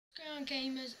What's going on,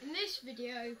 gamers? In this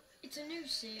video, it's a new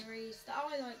series that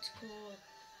I like to call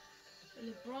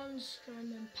the Braun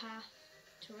Strowman Path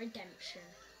to Redemption.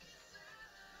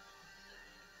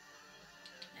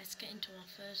 Let's get into our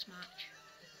first match.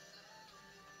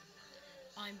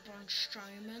 I'm Braun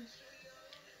Strowman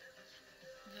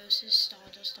versus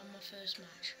Stardust on my first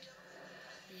match.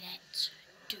 Let's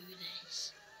do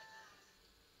this.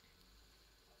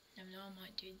 Never know, I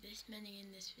might do this many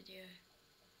in this video,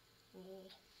 or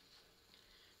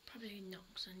probably not,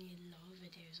 because I need a lot of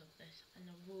videos of this, and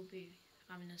I will be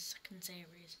having a second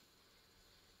series.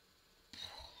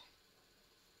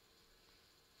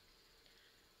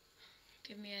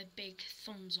 Give me a big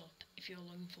thumbs up if you're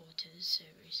looking forward to this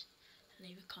series, and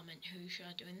leave a comment who should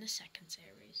I do in the second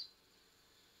series.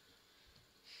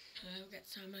 Whoever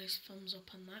gets the most thumbs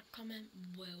up on that comment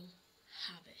will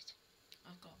have it.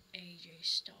 I've got AJ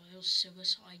Styles,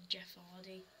 Suicide, Jeff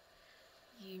Hardy,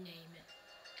 you name it.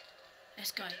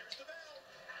 Let's go.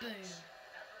 Boom.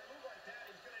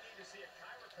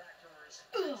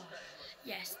 Ugh.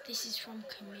 Yes, this is from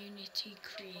Community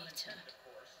Creator.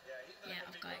 Yeah,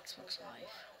 I've got Xbox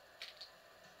Live.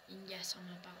 And yes,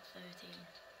 I'm about 13.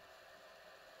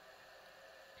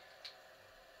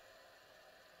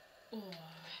 Oh.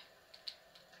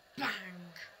 Bang.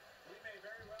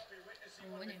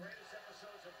 I'm winning.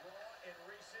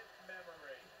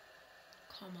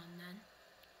 Come on then.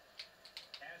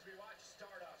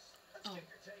 Oh.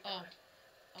 Oh.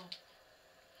 Oh.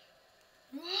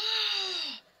 Whoa!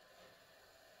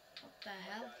 What the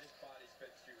hell?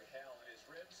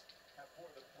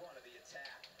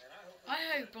 I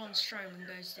hope Braun Strowman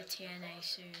goes to TNA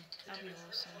soon. That'd be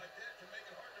awesome.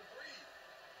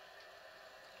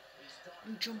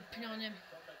 I'm jumping on him.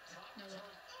 No.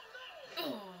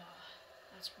 Oh,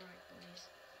 that's right, boys.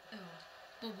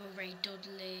 Oh, Bubba Ray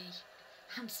Dudley.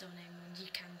 I'm still naming ones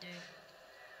you can do.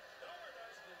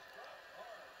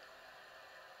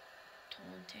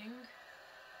 Taunting.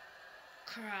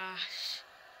 Crash.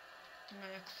 I'm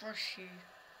gonna crush you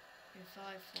in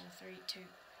 5, 4, 3, 2.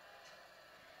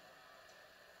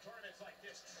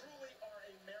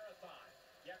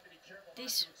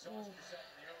 This will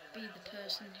be the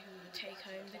person who will take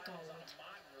home the gold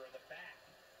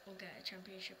or get a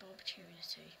championship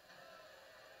opportunity.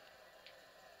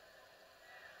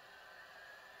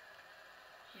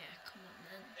 Yeah, come on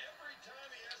then.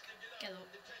 Get up.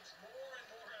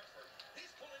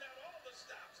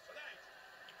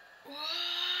 Whoa!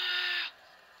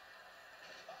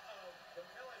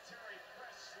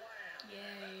 Yeah.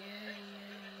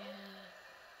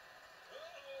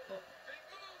 But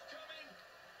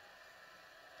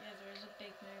yeah, there is a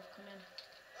big move coming.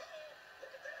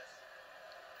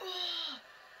 Oh!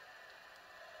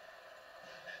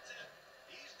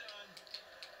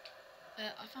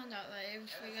 I found out that if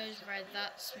it goes red,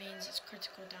 that means it's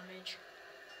critical damage.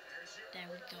 There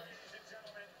we go.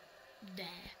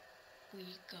 There we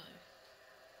go.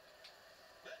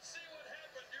 Let's see what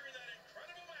happened during that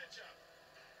incredible matchup.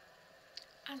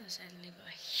 As I said, leave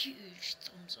a huge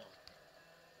thumbs up.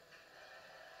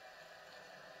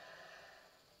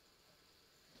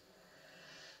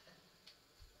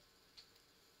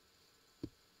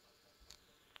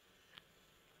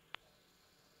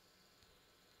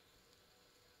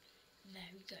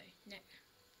 There we go.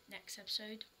 Next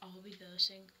episode, I'll be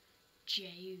versing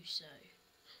Jey Uso.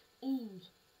 Ooh,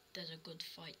 there's a good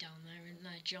fight down there, isn't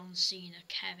there? John Cena,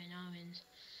 Kevin Owens,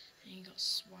 and you got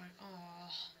Swagger. Oh,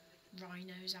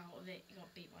 Rhino's out of it. You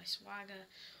got beat by Swagger.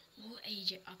 Or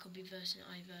AJ. I could be versing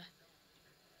either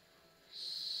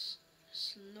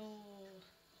Slaughter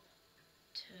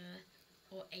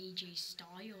or AJ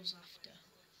Styles after.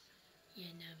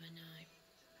 You never know.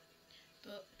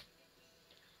 But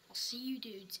I'll see you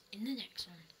dudes in the next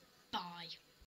one.